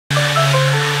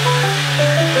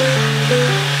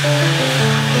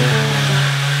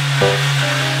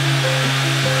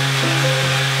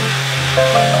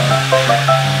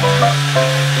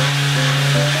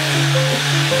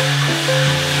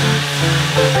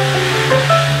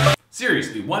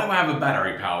seriously, why do I have a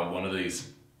battery-powered one of these?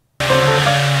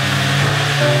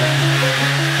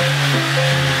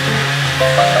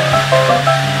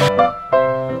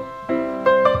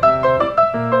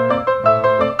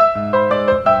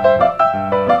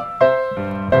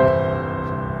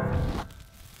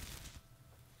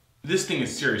 This thing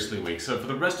is seriously weak, so for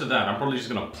the rest of that, I'm probably just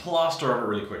gonna plaster over it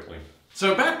really quickly.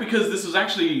 So back because this was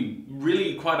actually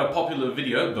really quite a popular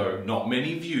video, though not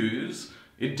many views,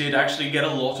 it did actually get a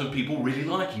lot of people really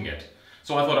liking it.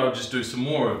 So I thought I would just do some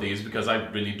more of these because I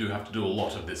really do have to do a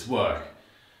lot of this work.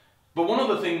 But one of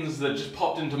the things that just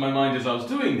popped into my mind as I was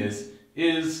doing this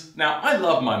is, now I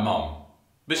love my mum,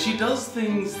 but she does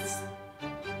things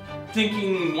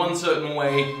thinking one certain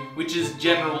way, which is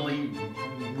generally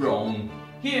wrong.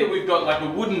 Here we've got like a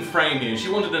wooden frame here.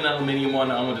 She wanted an aluminium one,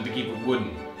 I wanted to keep it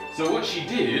wooden. So what she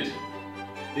did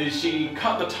is she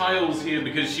cut the tiles here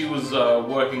because she was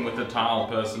working with a tile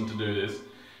person to do this.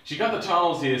 She cut the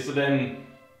tiles here so then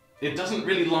it doesn't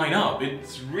really line up.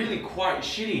 It's really quite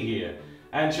shitty here.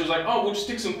 And she was like, oh, we'll just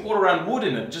stick some quarter round wood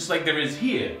in it, just like there is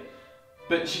here.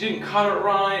 But she didn't cut it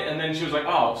right, and then she was like,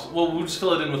 oh, well, we'll just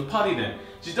fill it in with putty then.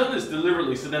 She's done this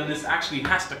deliberately, so then this actually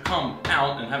has to come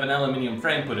out and have an aluminium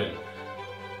frame put in.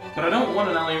 But I don't want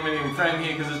an aluminium frame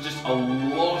here because it's just a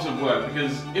lot of work,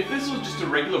 because if this was just a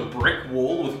regular brick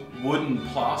wall with wood and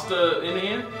plaster in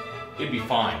here, it'd be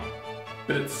fine.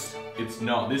 But it's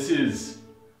not. This is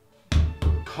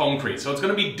concrete, so it's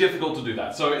going to be difficult to do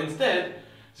that. So instead,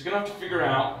 just going to have to figure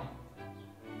out,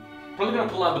 probably going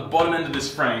to pull out the bottom end of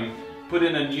this frame, put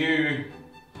in a new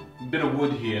bit of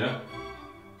wood here,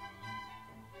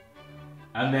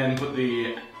 and then put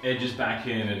the edges back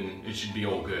in and it should be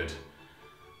all good.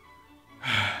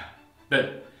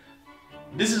 But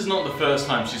this is not the first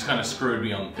time she's kind of screwed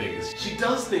me on things. She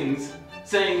does things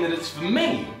saying that it's for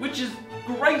me, which is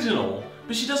great and all,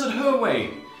 but she does it her way.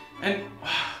 And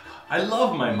I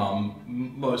love my mum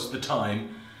most of the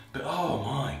time, but oh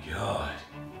my god.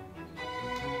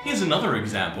 Here's another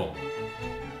example.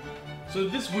 So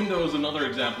this window is another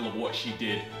example of what she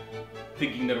did,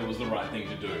 thinking that it was the right thing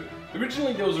to do.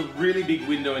 Originally there was a really big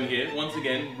window in here, once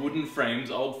again, wooden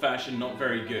frames, old-fashioned, not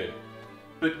very good.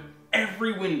 But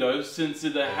every window since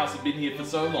the house had been here for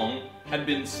so long had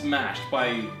been smashed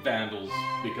by vandals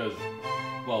because,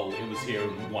 well, it was here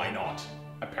and why not,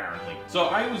 apparently. So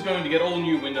I was going to get all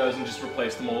new windows and just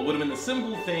replace them all. It would have been a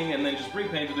simple thing, and then just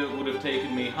repainted it would have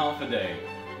taken me half a day.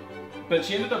 But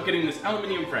she ended up getting this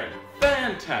aluminium frame.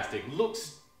 Fantastic,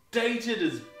 looks dated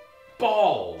as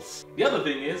balls. The other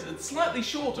thing is, it's slightly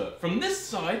shorter. From this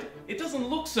side, it doesn't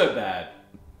look so bad.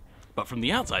 But from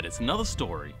the outside, it's another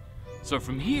story. So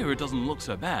from here, it doesn't look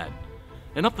so bad.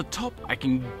 And up the top, I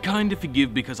can kinda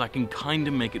forgive because I can kinda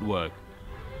make it work.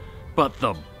 But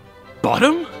the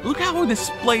bottom? Look how this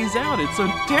splays out, it's so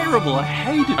terrible, I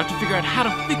hate it. I have to figure out how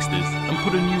to fix this and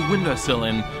put a new windowsill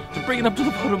in to bring it up to the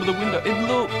bottom of the window. It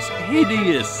looks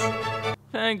hideous.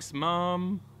 Thanks,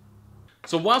 Mom.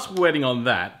 So whilst we're waiting on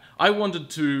that, I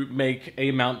wanted to make a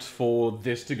mount for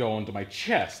this to go onto my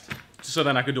chest, so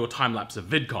then I could do a time-lapse of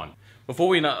VidCon. Before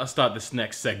we start this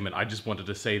next segment, I just wanted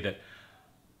to say that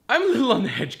I'm a little on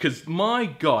the edge because, my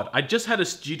god, I just had a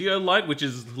studio light, which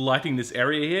is lighting this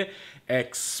area here,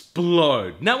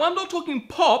 explode. Now, I'm not talking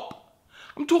pop,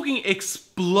 I'm talking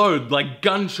explode, like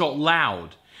gunshot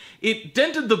loud. It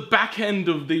dented the back end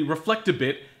of the reflector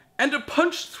bit, and it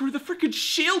punched through the frickin'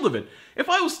 shield of it. If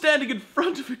I was standing in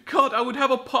front of it, god, I would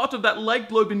have a part of that light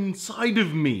globe inside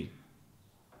of me.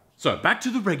 So, back to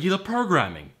the regular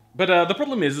programming. But the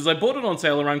problem is I bought it on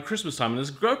sale around Christmas time, and it's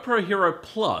GoPro Hero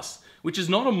Plus, which is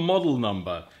not a model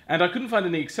number, and I couldn't find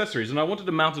any accessories, and I wanted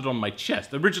to mount it on my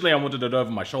chest. Originally I wanted it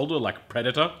over my shoulder like a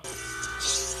Predator.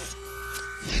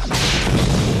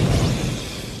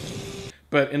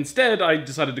 But instead I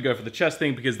decided to go for the chest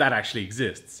thing because that actually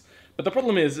exists. But the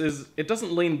problem is it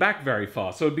doesn't lean back very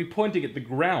far, so it'd be pointing at the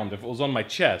ground if it was on my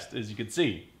chest, as you can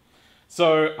see.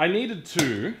 So I needed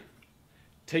to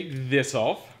take this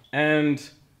off and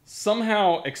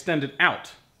somehow extend it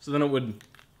out, so then it would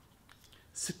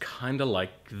sit kinda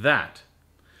like that.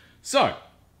 So,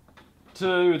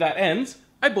 to that end,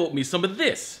 I bought me some of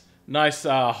this. Nice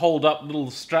hold up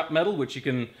little strap metal, which you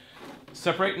can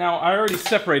separate. Now, I already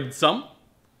separated some.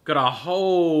 Got a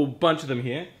whole bunch of them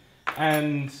here.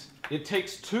 And it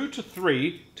takes 2 to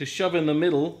 3 to shove in the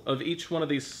middle of each one of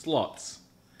these slots.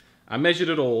 I measured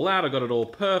it all out, I got it all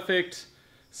perfect.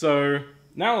 So,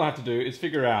 now all I have to do is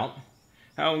figure out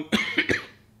how...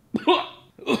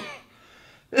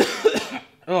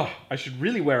 Oh, I should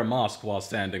really wear a mask while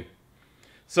standing.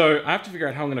 So I have to figure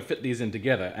out how I'm going to fit these in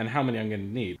together and how many I'm going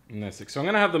to need. So I'm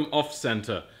going to have them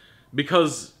off-center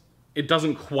because it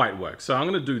doesn't quite work. So I'm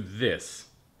gonna do this.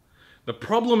 The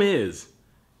problem is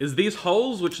these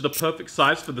holes, which are the perfect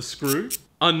size for the screw,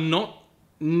 are not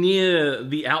near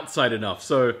the outside enough,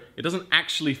 so it doesn't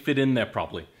actually fit in there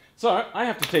properly. So I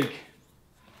have to take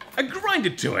a grinder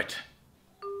to it.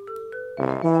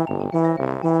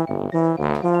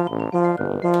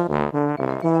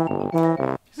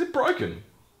 Is it broken?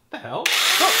 What the hell?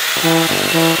 Oh.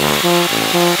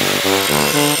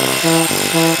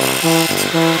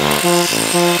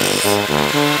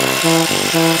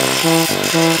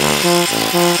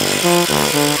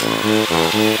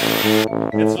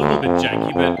 It's a little bit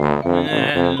janky, but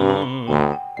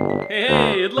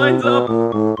hey, it lines up.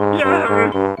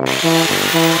 Yeah.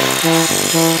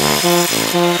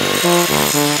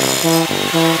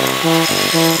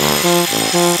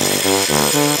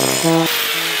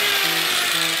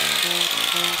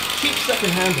 Cheap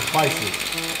second-hand devices.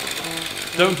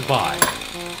 Don't buy.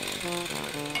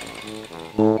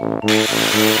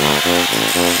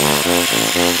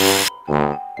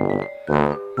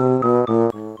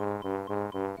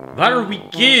 There we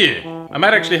go! I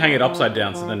might actually hang it upside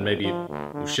down so then maybe it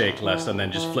will shake less and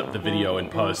then just flip the video in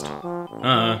post.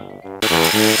 Ah,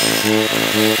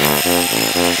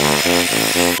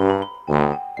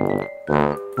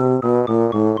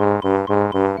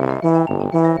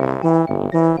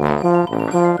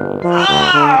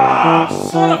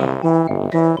 son of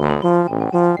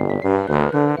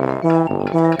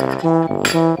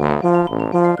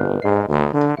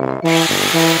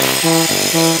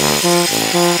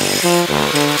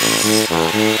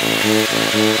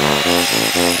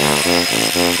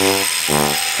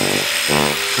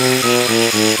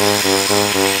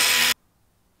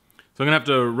So I'm gonna have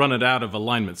to run it out of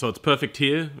alignment. So it's perfect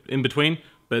here, in between,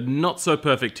 but not so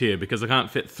perfect here because I can't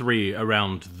fit 3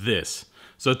 around this.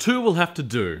 So 2 will have to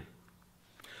do.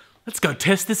 Let's go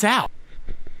test this out.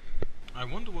 I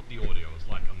wonder what the audio is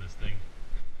like on this thing.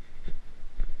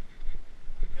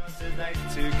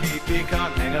 To keep, you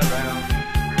can't hang around.